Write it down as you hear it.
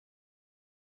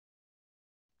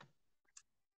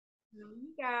Hello, you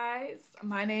guys.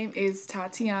 My name is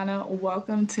Tatiana.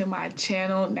 Welcome to my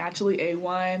channel, Naturally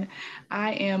A1.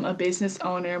 I am a business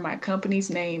owner. My company's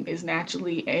name is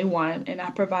Naturally A1, and I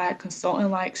provide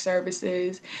consultant-like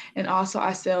services. And also,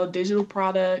 I sell digital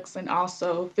products and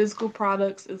also physical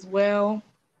products as well.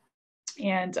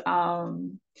 And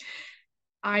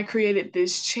I created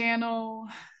this channel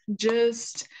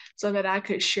just so that I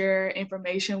could share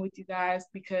information with you guys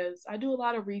because I do a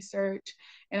lot of research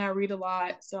and I read a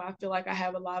lot. So I feel like I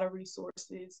have a lot of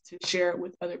resources to share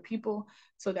with other people.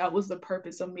 So that was the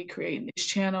purpose of me creating this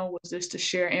channel, was just to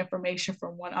share information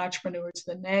from one entrepreneur to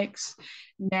the next.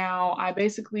 Now, I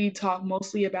basically talk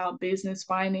mostly about business,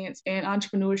 finance, and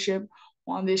entrepreneurship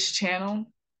on this channel.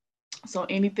 So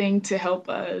anything to help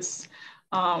us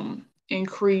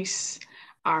increase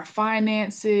our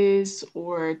finances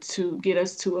or to get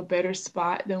us to a better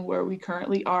spot than where we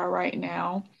currently are right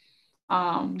now.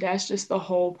 That's just the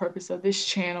whole purpose of this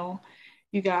channel,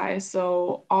 you guys.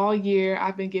 So all year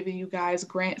I've been giving you guys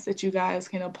grants that you guys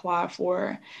can apply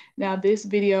for. Now this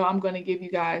video, I'm going to give you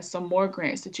guys some more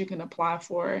grants that you can apply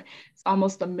for. It's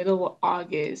almost the middle of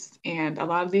August, and a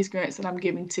lot of these grants that I'm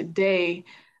giving today,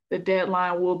 the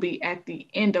deadline will be at the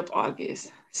end of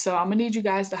August. So I'm gonna need you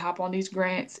guys to hop on these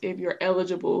grants if you're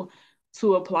eligible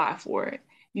to apply for it.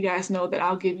 You guys know that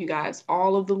I'll give you guys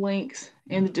all of the links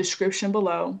in the description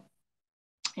below.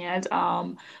 And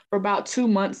for about 2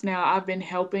 months now, I've been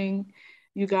helping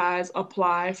you guys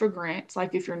apply for grants.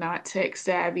 Like if you're not tech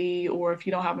savvy or if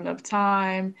you don't have enough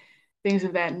time, things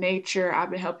of that nature,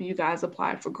 I've been helping you guys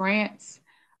apply for grants.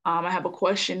 I have a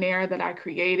questionnaire that I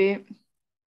created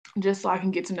just so I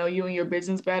can get to know you and your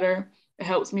business better. It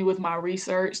helps me with my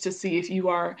research to see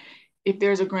if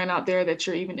there's a grant out there that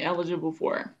you're even eligible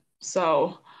for.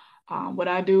 So, what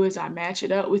I do is I match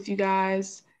it up with you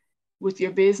guys with your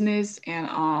business,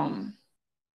 and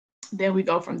then we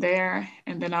go from there.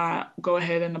 And then I go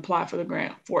ahead and apply for the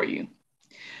grant for you.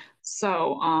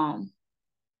 So,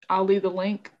 I'll leave the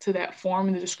link to that form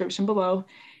in the description below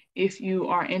if you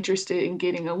are interested in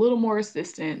getting a little more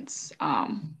assistance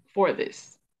for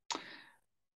this.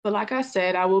 But like I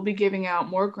said, I will be giving out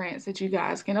more grants that you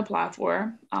guys can apply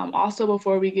for. Also,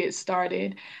 before we get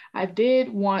started, I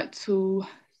did want to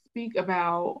speak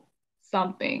about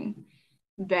something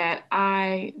that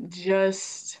I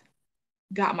just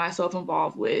got myself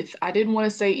involved with. I didn't want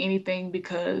to say anything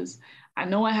because I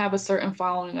know I have a certain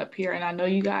following up here and I know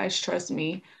you guys trust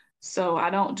me. So I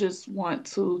don't just want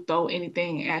to throw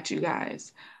anything at you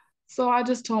guys. So I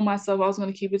just told myself I was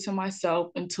going to keep it to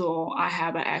myself until I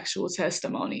have an actual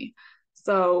testimony.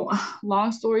 So,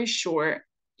 long story short,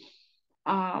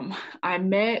 I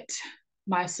met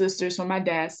my sisters from my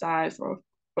dad's side for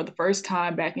the first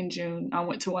time back in June. I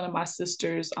went to one of my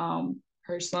sisters,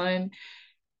 her son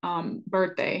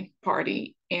birthday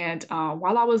party. And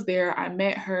while I was there, I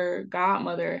met her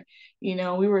godmother. We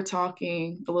were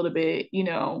talking a little bit,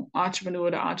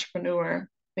 entrepreneur to entrepreneur,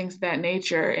 things of that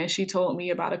nature. And she told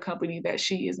me about a company that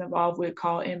she is involved with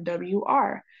called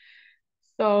MWR.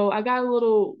 So I got a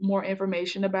little more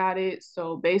information about it.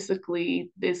 So basically,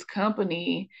 this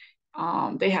company,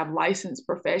 they have licensed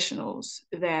professionals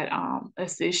that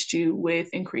assist you with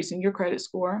increasing your credit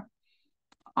score.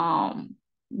 Um,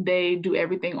 they do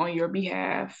everything on your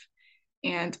behalf,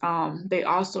 and they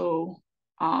also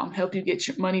help you get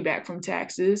your money back from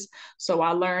taxes. So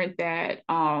I learned that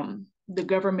the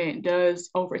government does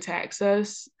overtax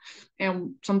us,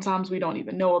 and sometimes we don't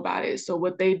even know about it. So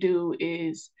what they do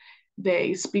is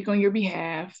they speak on your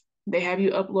behalf. They have you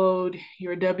upload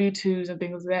your W-2s and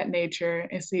things of that nature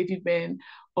and see if you've been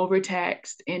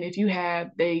overtaxed. And if you have,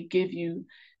 they give you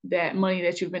that money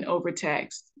that you've been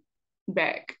overtaxed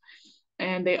back.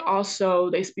 And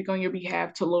they speak on your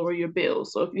behalf to lower your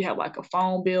bills. So if you have like a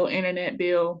phone bill, internet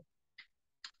bill,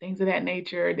 things of that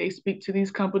nature, they speak to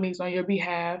these companies on your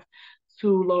behalf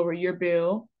to lower your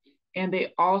bill. And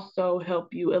they also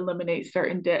help you eliminate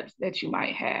certain debts that you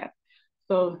might have.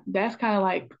 So that's kind of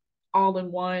like all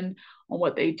in one on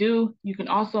what they do. You can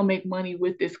also make money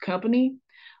with this company,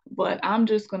 but I'm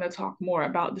just going to talk more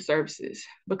about the services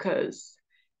because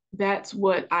that's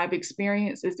what I've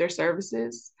experienced is their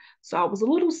services. So I was a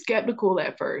little skeptical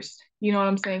at first. You know what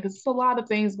I'm saying? Because it's a lot of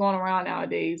things going around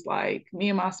nowadays. Like me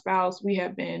and my spouse, we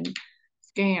have been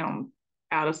scammed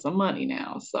out of some money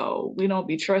now. So we don't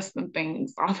be trusting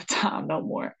things all the time no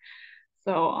more.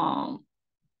 So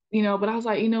but I was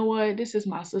like, you know what? This is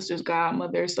my sister's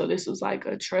godmother. So this was like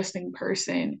a trusting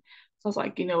person. So I was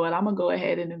like, you know what? I'm gonna go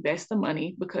ahead and invest the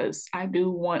money because I do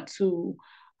want to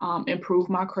improve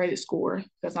my credit score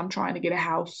because I'm trying to get a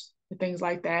house and things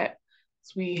like that.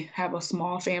 So we have a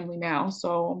small family now.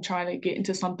 So I'm trying to get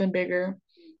into something bigger,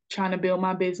 trying to build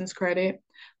my business credit. I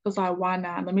was like, why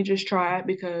not? Let me just try it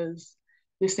because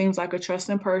this seems like a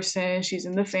trusting person. She's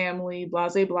in the family,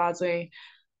 blase, blase.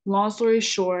 Long story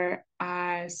short,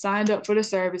 I signed up for the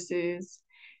services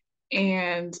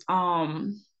and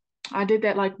I did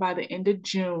that like by the end of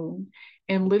June.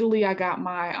 And literally I got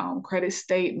my credit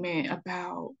statement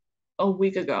about a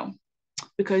week ago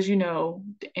because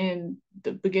in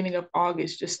the beginning of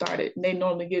August just started. They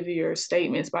normally give you your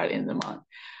statements by the end of the month.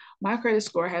 My credit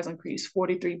score has increased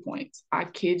 43 points. I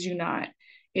kid you not.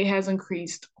 It has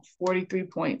increased 43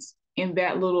 points in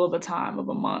that little of a time of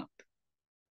a month.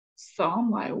 So I'm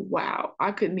like, wow,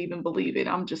 I couldn't even believe it.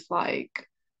 I'm just like,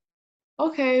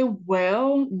 okay,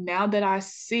 well, now that I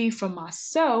see for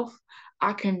myself,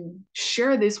 I can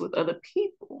share this with other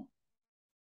people.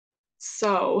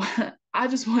 So I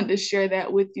just wanted to share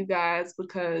that with you guys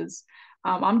because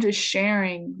I'm just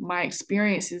sharing my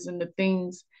experiences and the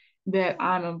things that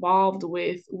I'm involved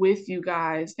with you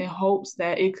guys in hopes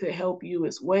that it could help you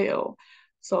as well.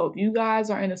 So if you guys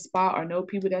are in a spot or know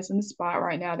people that's in the spot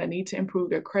right now that need to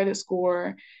improve their credit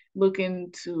score,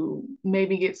 looking to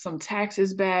maybe get some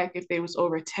taxes back if they was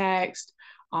overtaxed,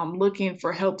 looking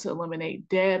for help to eliminate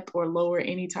debt or lower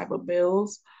any type of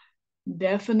bills,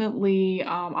 definitely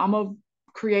I'm gonna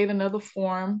create another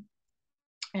form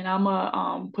and I'm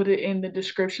gonna put it in the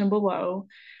description below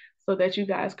so that you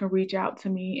guys can reach out to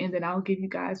me and then I'll give you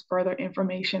guys further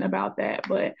information about that.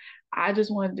 But I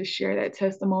just wanted to share that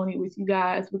testimony with you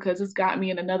guys because it's got me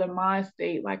in another mind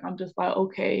state. Like I'm just like,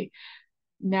 okay,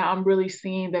 now I'm really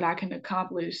seeing that I can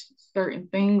accomplish certain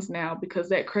things now because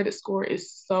that credit score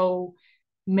is so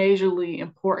majorly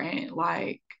important.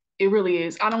 Like it really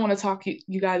is. I don't want to talk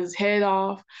you guys' head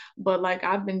off, but like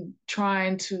I've been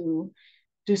trying to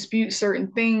dispute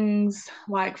certain things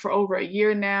like for over a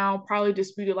year now, probably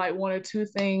disputed like one or two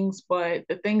things, but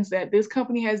the things that this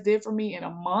company has did for me in a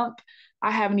month, I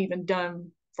haven't even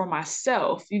done for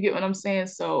myself. You get what I'm saying?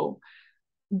 So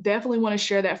definitely want to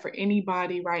share that for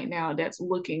anybody right now that's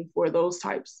looking for those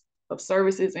types of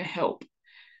services and help.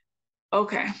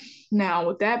 Okay, now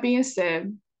with that being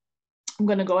said, I'm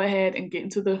going to go ahead and get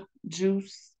into the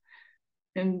juice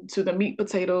and to the meat,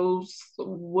 potatoes,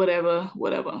 whatever,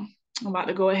 whatever. I'm about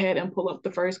to go ahead and pull up the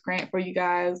first grant for you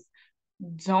guys.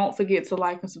 Don't forget to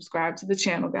like and subscribe to the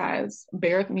channel, guys.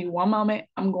 Bear with me one moment.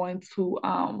 I'm going to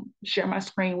share my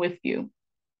screen with you.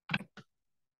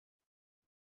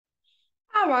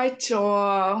 All right,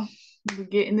 y'all. We're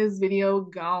getting this video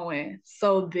going.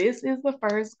 So this is the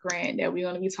first grant that we're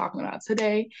going to be talking about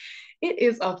today. It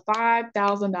is a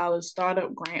 $5,000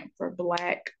 startup grant for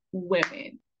Black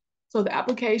women. So the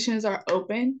applications are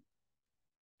open.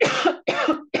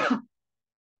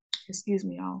 Excuse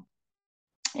me, y'all.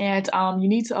 And you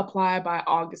need to apply by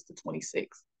August the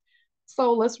 26th.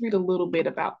 So let's read a little bit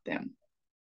about them.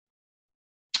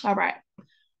 All right.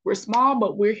 We're small,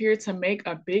 but we're here to make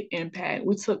a big impact.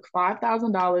 We took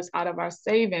 $5,000 out of our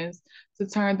savings to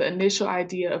turn the initial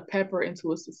idea of Pepper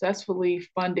into a successfully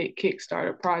funded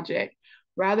Kickstarter project.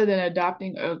 Rather than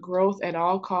adopting a growth at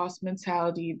all costs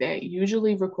mentality that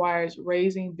usually requires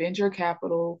raising venture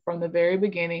capital from the very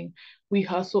beginning, we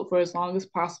hustled for as long as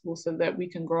possible so that we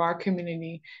can grow our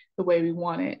community the way we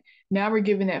want it. Now we're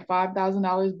giving that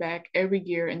 $5,000 back every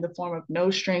year in the form of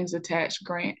no strings attached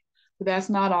grant. But that's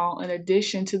not all. In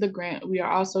addition to the grant, we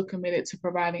are also committed to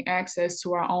providing access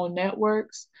to our own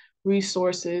networks,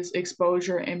 resources,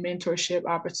 exposure, and mentorship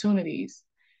opportunities.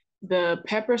 The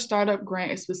Pepper Startup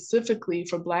Grant is specifically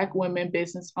for Black women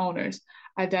business owners,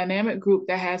 a dynamic group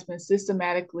that has been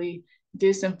systematically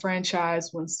disenfranchised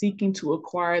when seeking to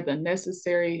acquire the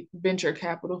necessary venture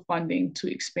capital funding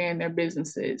to expand their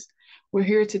businesses. We're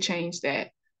here to change that.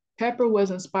 Pepper was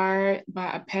inspired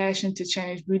by a passion to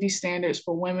change beauty standards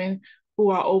for women who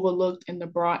are overlooked in the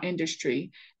bra industry.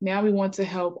 Now we want to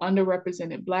help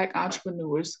underrepresented Black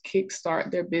entrepreneurs kickstart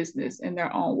their business in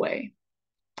their own way.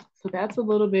 So that's a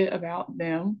little bit about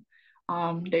them.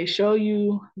 They show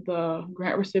you the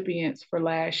grant recipients for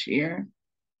last year.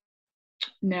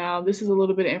 Now, this is a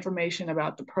little bit of information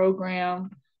about the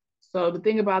program. So the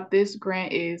thing about this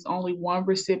grant is only one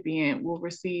recipient will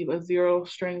receive a zero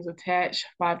strings attached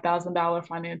 $5,000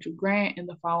 financial grant and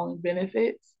the following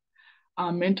benefits.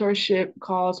 Mentorship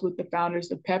calls with the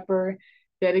founders of Pepper,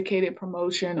 dedicated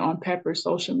promotion on Pepper's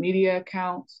social media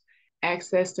accounts,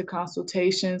 access to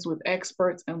consultations with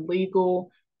experts in legal,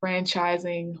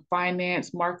 franchising,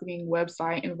 finance, marketing,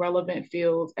 website, and relevant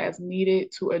fields as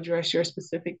needed to address your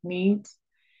specific needs.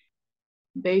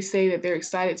 They say that they're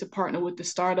excited to partner with the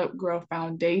Startup Growth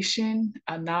Foundation,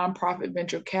 a nonprofit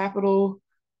venture capital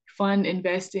fund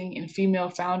investing in female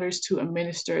founders to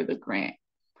administer the grant.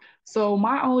 So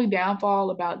my only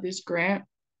downfall about this grant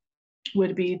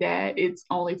would be that it's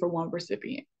only for one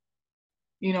recipient.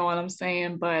 You know what I'm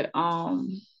saying? But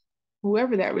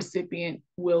whoever that recipient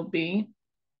will be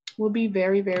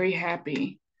very, very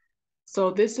happy.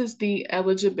 So this is the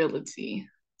eligibility.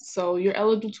 So you're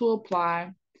eligible to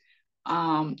apply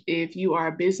if you are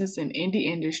a business in any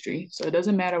industry. So it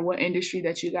doesn't matter what industry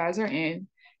that you guys are in.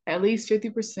 At least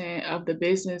 50% of the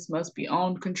business must be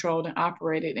owned, controlled, and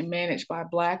operated and managed by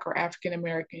Black or African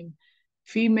American,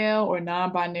 female or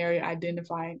non binary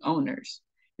identifying owners.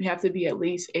 You have to be at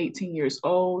least 18 years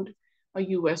old, a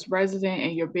US resident,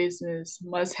 and your business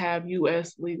must have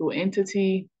US legal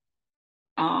entity,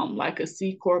 like a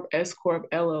C Corp, S Corp,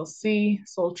 LLC,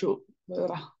 social,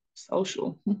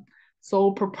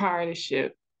 sole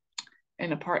proprietorship,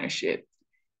 and a partnership.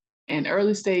 An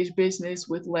early stage business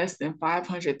with less than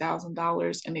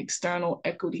 $500,000 in external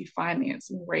equity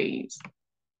financing raised.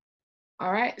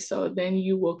 All right, so then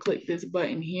you will click this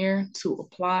button here to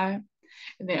apply.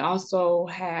 And they also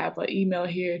have an email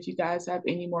here if you guys have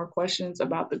any more questions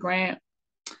about the grant.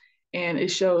 And it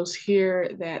shows here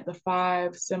that the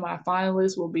 5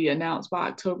 semifinalists will be announced by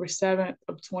October 7th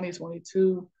of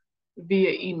 2022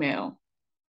 via email.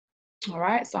 All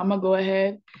right, so I'm gonna go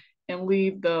ahead and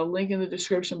leave the link in the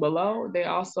description below. They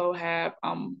also have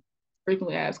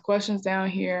frequently asked questions down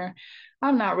here.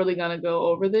 I'm not really gonna go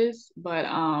over this, but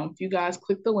if you guys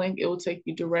click the link, it will take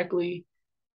you directly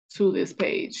to this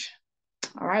page.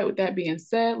 All right, with that being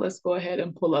said, let's go ahead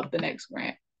and pull up the next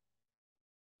grant.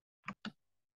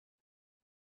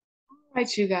 All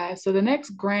right, you guys, so the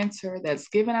next grantor that's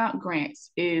giving out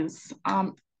grants is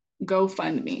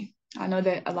GoFundMe. I know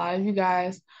that a lot of you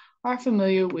guys are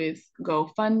familiar with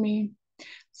GoFundMe.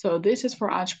 So this is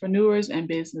for entrepreneurs and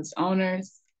business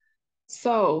owners.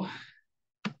 So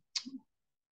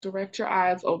direct your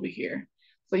eyes over here.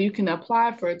 So you can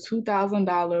apply for a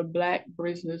 $2,000 Black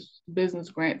business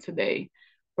grant today.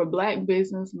 For Black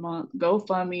Business Month,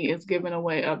 GoFundMe is giving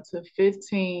away up to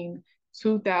 15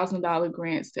 $2,000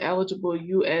 grants to eligible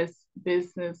U.S.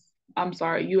 Black-owned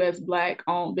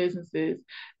businesses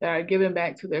that are giving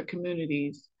back to their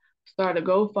communities. Start a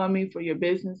GoFundMe for your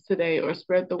business today, or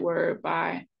spread the word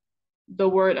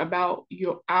about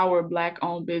our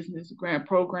Black-owned business grant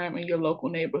program in your local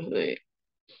neighborhood.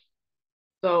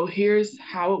 So here's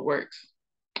how it works.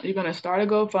 You're going to start a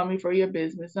GoFundMe for your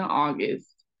business in August.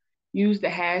 Use the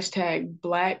hashtag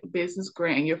Black Business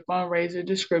Grant in your fundraiser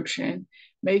description.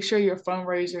 Make sure your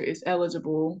fundraiser is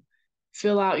eligible.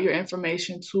 Fill out your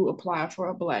information to apply for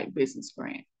a Black business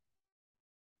grant.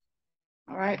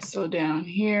 All right, so down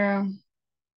here,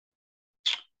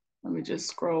 let me just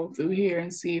scroll through here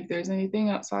and see if there's anything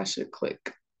else I should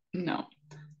click. No.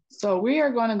 So we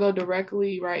are going to go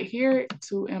directly right here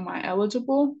to am I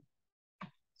eligible?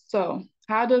 So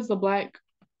how does the Black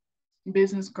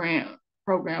business grant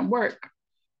program work?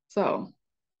 So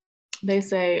they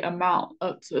say amount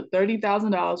up to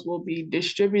 $30,000 will be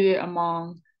distributed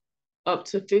among up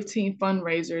to 15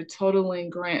 fundraisers totaling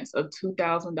grants of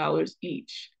 $2,000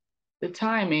 each. The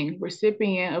timing,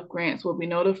 recipient of grants will be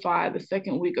notified the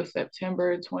second week of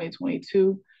September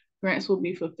 2022. Grants will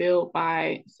be fulfilled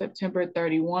by September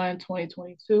 31,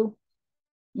 2022.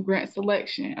 Grant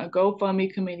selection, a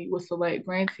GoFundMe committee will select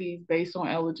grantees based on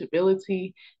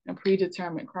eligibility and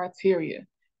predetermined criteria.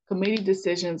 Committee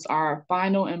decisions are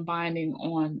final and binding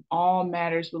on all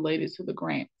matters related to the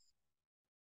grant.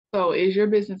 So is your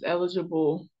business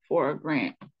eligible for a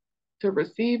grant? To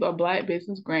receive a Black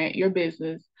business grant, your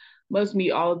business must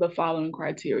meet all of the following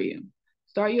criteria.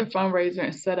 Start your fundraiser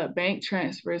and set up bank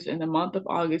transfers in the month of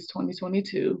August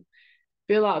 2022.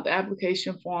 Fill out the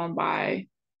application form by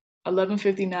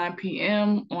 11:59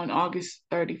 p.m. on August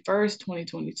 31st,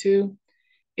 2022.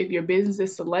 If your business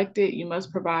is selected, you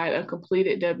must provide a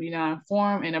completed W-9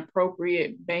 form and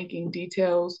appropriate banking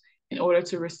details in order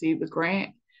to receive the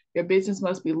grant. Your business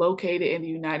must be located in the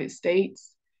United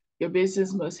States. Your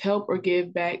business must help or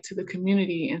give back to the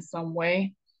community in some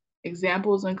way.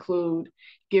 Examples include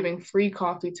giving free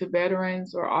coffee to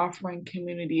veterans or offering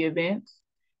community events.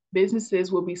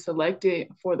 Businesses will be selected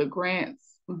for the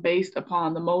grants based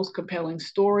upon the most compelling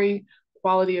story,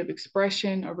 quality of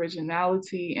expression,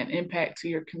 originality, and impact to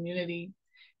your community.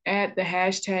 Add the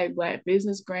hashtag Black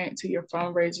Business Grant to your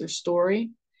fundraiser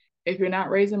story. If you're not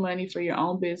raising money for your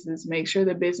own business, make sure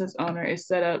the business owner is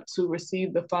set up to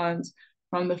receive the funds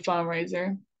from the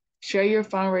fundraiser. Share your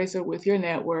fundraiser with your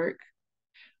network.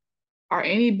 Are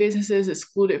any businesses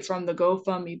excluded from the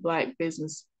GoFundMe Black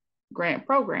Business Grant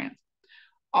Program?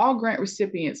 All grant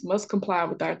recipients must comply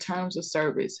with our terms of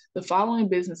service. The following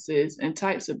businesses and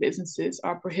types of businesses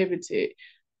are prohibited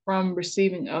from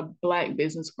receiving a Black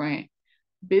business grant.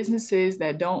 Businesses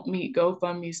that don't meet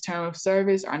GoFundMe's term of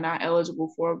service are not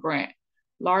eligible for a grant.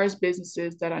 Large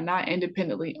businesses that are not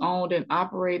independently owned and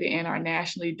operated and are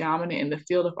nationally dominant in the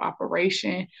field of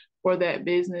operation for that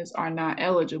business are not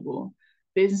eligible.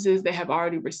 Businesses that have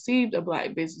already received a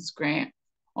Black business grant,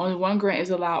 only one grant is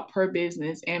allowed per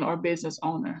business and or business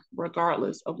owner,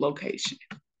 regardless of location.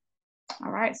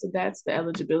 All right, so that's the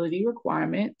eligibility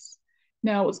requirements.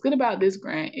 Now, what's good about this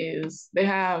grant is you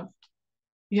have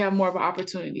more of an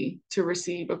opportunity to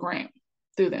receive a grant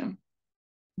through them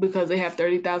because they have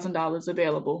 $30,000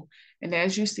 available. And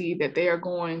as you see that they are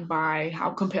going by how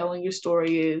compelling your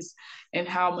story is and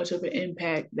how much of an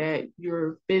impact that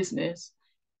your business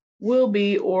will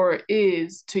be or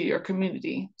is to your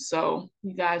community. So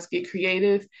you guys get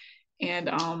creative and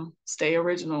stay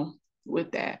original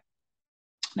with that.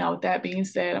 Now, with that being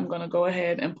said, I'm going to go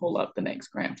ahead and pull up the next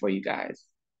grant for you guys.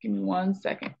 Give me 1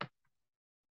 second.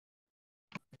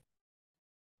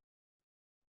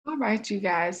 All right, you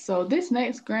guys. So this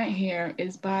next grant here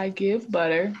is by Give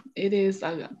Butter. It is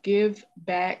a Give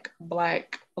Back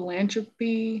Black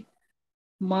Philanthropy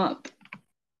Month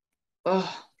for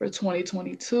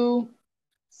 2022.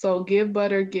 So Give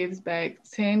Butter gives back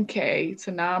 10K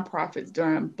to nonprofits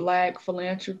during Black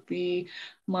Philanthropy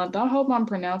Month. I hope I'm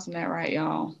pronouncing that right,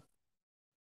 y'all.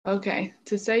 Okay,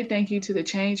 to say thank you to the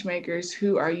change makers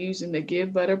who are using the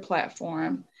Give Butter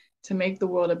platform to make the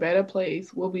world a better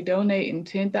place, we'll be donating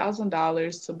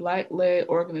 $10,000 to Black-led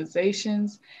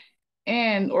organizations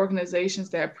and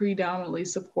organizations that predominantly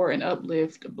support and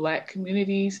uplift Black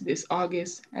communities this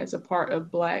August as a part of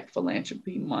Black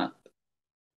Philanthropy Month.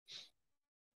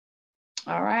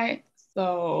 All right,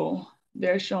 so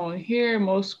they're showing here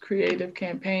most creative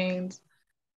campaigns,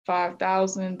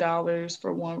 $5,000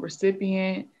 for one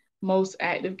recipient. Most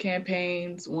active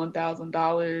campaigns,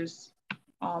 $1,000,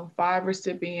 5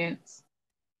 recipients.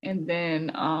 And then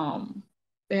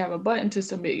they have a button to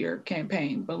submit your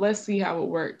campaign, but let's see how it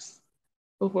works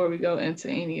before we go into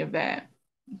any of that.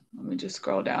 Let me just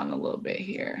scroll down a little bit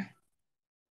here.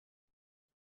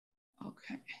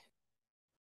 Okay.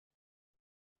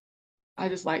 I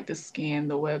just like to scan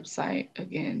the website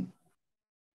again.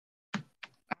 All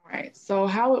right, so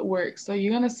how it works. So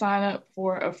you're gonna sign up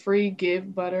for a free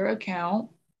Give Butter account.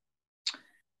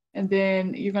 And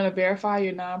then you're gonna verify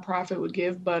your nonprofit with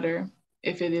Give Butter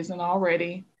if it isn't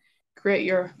already. Create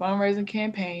your fundraising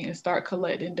campaign and start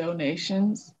collecting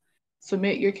donations.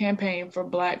 Submit your campaign for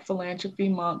Black Philanthropy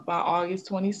Month by August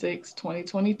 26,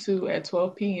 2022 at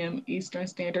 12 p.m. Eastern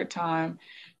Standard Time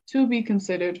to be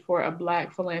considered for a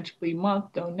Black Philanthropy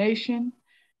Month donation.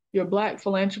 Your Black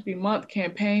Philanthropy Month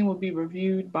campaign will be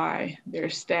reviewed by their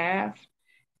staff.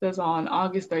 Says on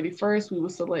August 31st, we will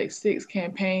select 6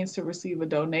 campaigns to receive a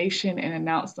donation and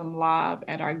announce them live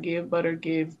at our Give Butter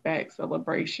Gives Back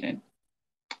celebration.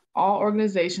 All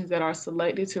organizations that are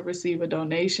selected to receive a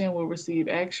donation will receive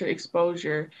extra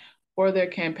exposure for their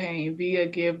campaign via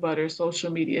Give Butter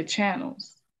social media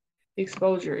channels.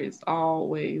 Exposure is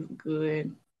always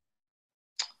good.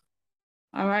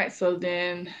 All right, so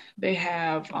then they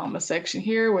have a section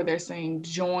here where they're saying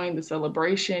join the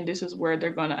celebration. This is where they're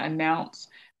going to announce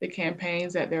the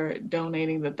campaigns that they're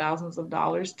donating the thousands of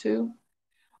dollars to.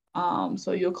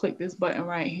 So you'll click this button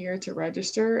right here to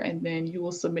register, and then you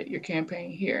will submit your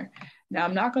campaign here. Now,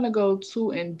 I'm not going to go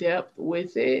too in depth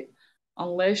with it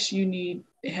unless you need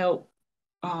help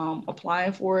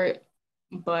applying for it,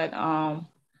 but I've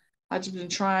just been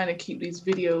trying to keep these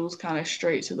videos kind of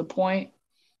straight to the point.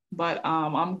 But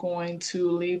I'm going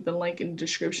to leave the link in the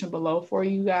description below for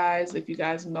you guys. If you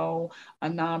guys know a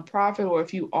nonprofit, or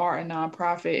if you are a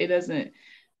nonprofit, it doesn't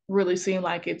really seem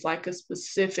like it's like a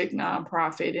specific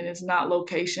nonprofit, and it's not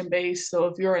location based. So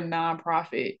if you're a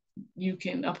nonprofit, you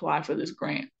can apply for this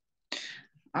grant.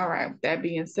 All right, with that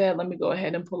being said, let me go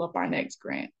ahead and pull up our next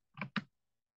grant.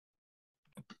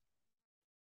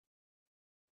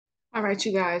 All right,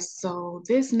 you guys, so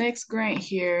this next grant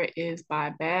here is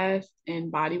by Bath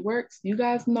and Body Works. You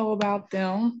guys know about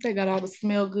them. They got all the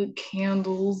smell good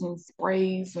candles and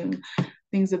sprays and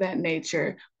things of that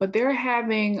nature, but they're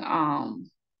having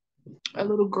a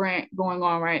little grant going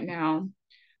on right now.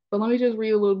 But let me just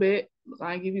read a little bit.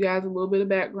 I'll give you guys a little bit of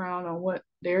background on what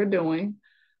they're doing.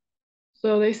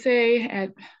 So they say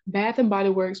at Bath and Body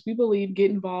Works, we believe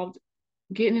getting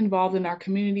involved in our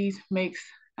communities makes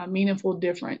a meaningful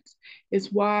difference. It's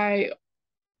why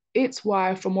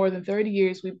for more than 30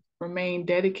 years we've remained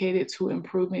dedicated to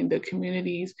improving the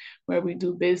communities where we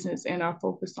do business and are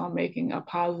focused on making a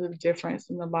positive difference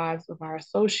in the lives of our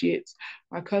associates,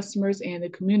 our customers, and the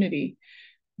community.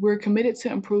 We're committed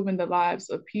to improving the lives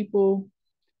of people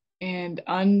and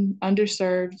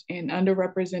underserved and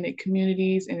underrepresented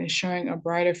communities and ensuring a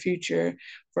brighter future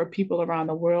for people around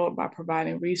the world by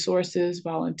providing resources,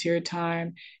 volunteer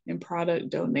time, and product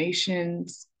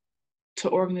donations to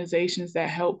organizations that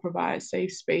help provide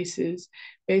safe spaces,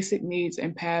 basic needs,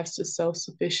 and paths to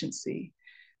self-sufficiency.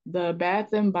 The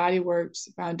Bath and Body Works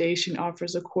Foundation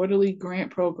offers a quarterly grant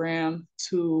program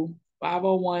to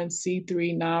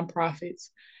 501c3 nonprofits.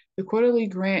 The quarterly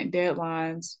grant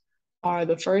deadlines are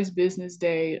the first business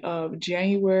day of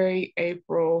January,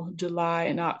 April, July,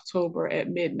 and October at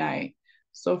midnight.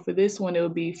 So for this one, it will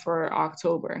be for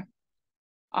October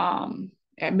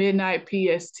at midnight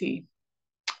PST.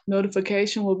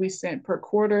 Notification will be sent per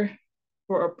quarter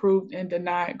for approved and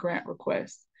denied grant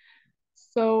requests.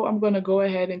 So I'm going to go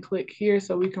ahead and click here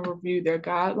so we can review their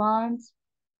guidelines.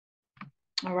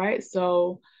 All right,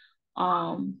 so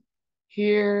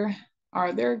here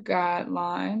are their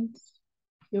guidelines.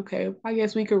 Okay, I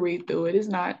guess we could read through it. It's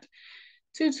not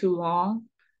too long.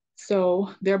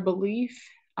 So their belief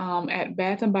at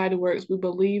Bath and Body Works, we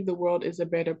believe the world is a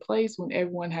better place when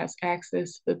everyone has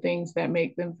access to the things that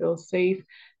make them feel safe,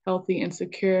 healthy, and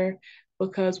secure.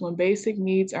 Because when basic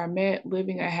needs are met,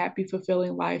 living a happy,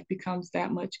 fulfilling life becomes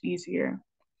that much easier.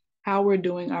 How we're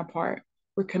doing our part.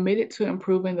 We're committed to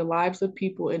improving the lives of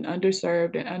people in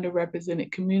underserved and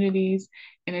underrepresented communities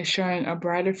and ensuring a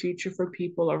brighter future for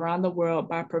people around the world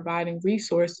by providing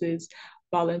resources,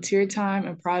 volunteer time,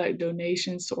 and product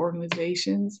donations to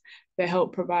organizations that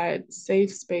help provide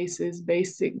safe spaces,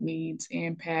 basic needs,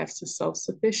 and paths to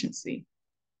self-sufficiency.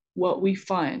 What we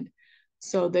fund.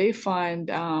 So they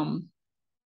fund,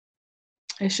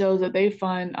 it shows that they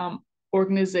fund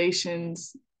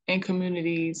organizations and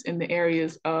communities in the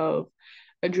areas of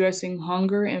addressing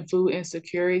hunger and food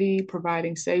insecurity,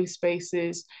 providing safe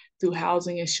spaces through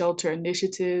housing and shelter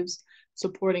initiatives,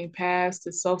 supporting paths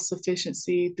to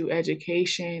self-sufficiency through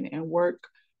education and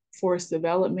workforce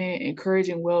development,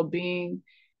 encouraging well-being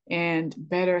and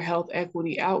better health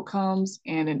equity outcomes,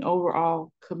 and an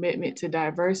overall commitment to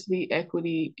diversity,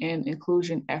 equity, and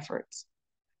inclusion efforts.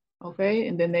 Okay,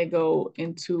 and then they go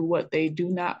into what they do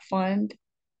not fund.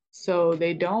 So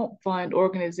they don't fund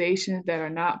organizations that are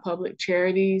not public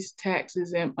charities, tax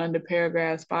exempt under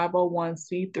paragraphs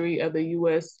 501c3 of the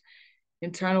U.S.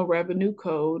 Internal Revenue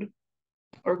Code,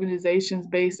 organizations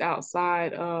based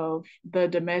outside of the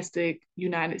domestic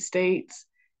United States,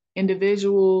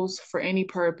 individuals for any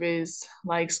purpose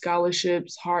like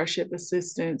scholarships, hardship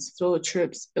assistance, field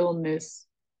trips, illness,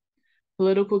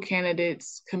 political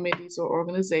candidates, committees, or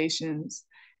organizations,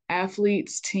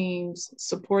 athletes, teams,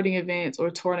 supporting events or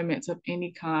tournaments of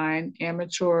any kind,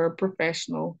 amateur,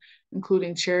 professional,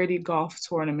 including charity golf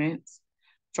tournaments,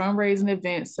 fundraising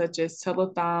events such as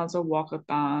telethons or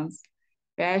walkathons,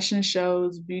 fashion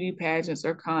shows, beauty pageants,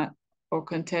 or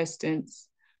contestants,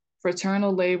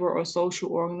 fraternal labor or social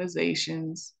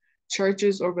organizations,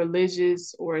 churches or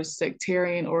religious or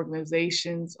sectarian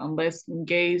organizations, unless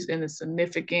engaged in a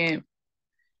significant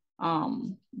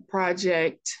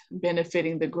project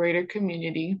benefiting the greater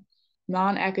community,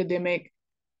 non-academic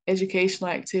educational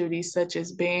activities such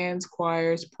as bands,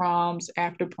 choirs, proms,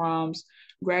 after proms,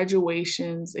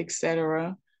 graduations,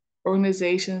 etc.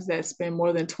 Organizations that spend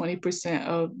more than 20%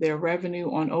 of their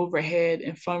revenue on overhead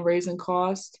and fundraising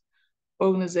costs,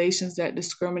 organizations that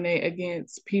discriminate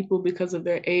against people because of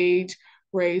their age,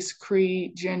 race,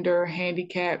 creed, gender,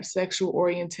 handicap, sexual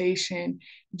orientation,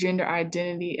 gender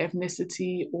identity,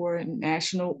 ethnicity, or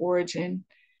national origin,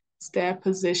 staff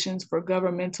positions for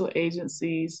governmental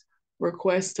agencies,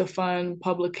 requests to fund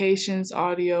publications,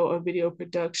 audio or video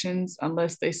productions,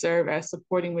 unless they serve as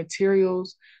supporting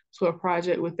materials to a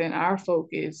project within our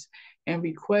focus, and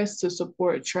requests to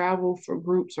support travel for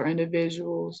groups or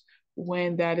individuals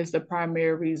when that is the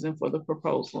primary reason for the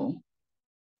proposal.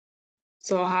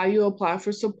 So how you apply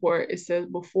for support, it says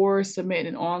before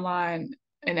submitting an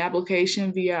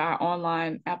application via our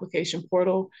online application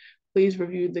portal, please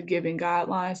review the given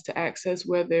guidelines to access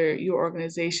whether your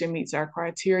organization meets our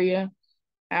criteria.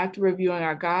 After reviewing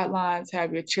our guidelines,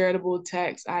 have your charitable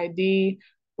tax ID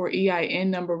or EIN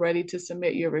number ready to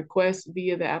submit your request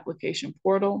via the application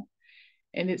portal.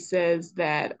 And it says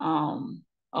that,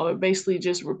 it basically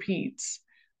just repeats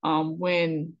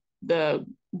when the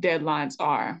deadlines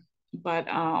are. But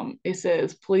it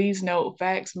says, please note,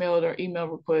 fax, mailed, or email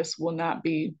requests will not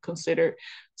be considered.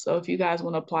 So if you guys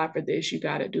want to apply for this, you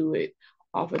got to do it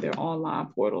off of their online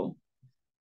portal.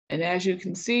 And as you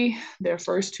can see, their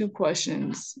first two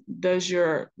questions: does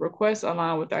your request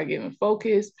align with our given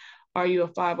focus? Are you a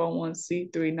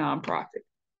 501c3 nonprofit?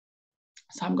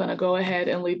 So I'm going to go ahead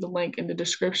and leave the link in the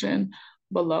description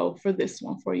below for this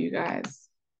one for you guys.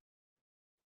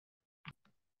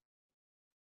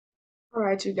 All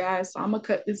right, you guys. So I'm gonna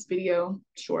cut this video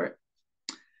short.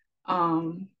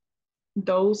 Um,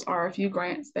 those are a few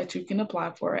grants that you can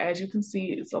apply for. As you can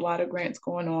see, it's a lot of grants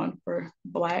going on for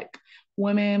Black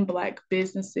women, Black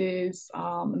businesses,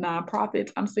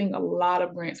 nonprofits. I'm seeing a lot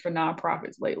of grants for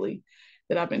nonprofits lately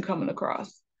that I've been coming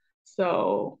across.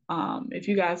 So if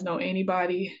you guys know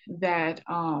anybody that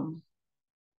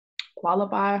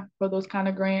qualify for those kind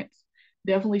of grants,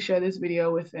 definitely share this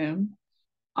video with them.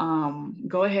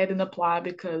 Go ahead and apply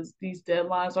because these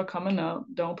deadlines are coming up.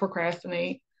 Don't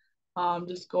procrastinate.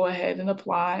 Just go ahead and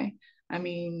apply. I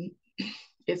mean,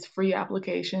 it's free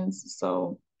applications.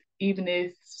 So even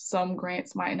if some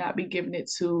grants might not be giving it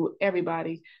to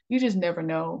everybody, you just never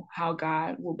know how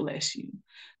God will bless you.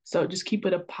 So just keep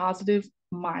it a positive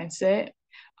mindset,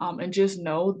 and just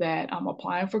know that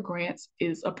applying for grants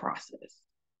is a process.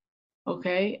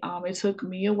 Okay. It took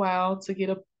me a while to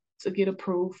get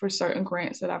approved for certain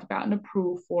grants that I've gotten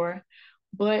approved for,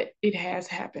 but it has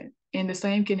happened. And the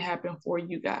same can happen for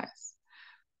you guys.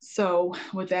 So,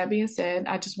 with that being said,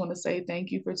 I just want to say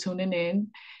thank you for tuning in.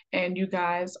 And you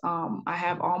guys, I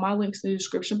have all my links in the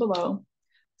description below.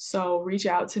 So, reach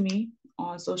out to me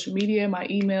on social media, my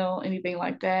email, anything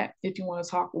like that, if you want to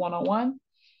talk one on one,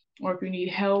 or if you need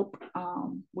help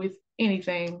with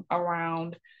anything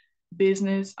around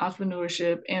business,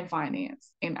 entrepreneurship, and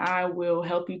finance. And I will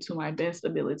help you to my best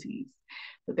abilities.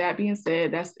 With that being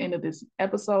said, that's the end of this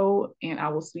episode, and I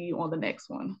will see you on the next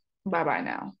one. Bye bye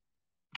now.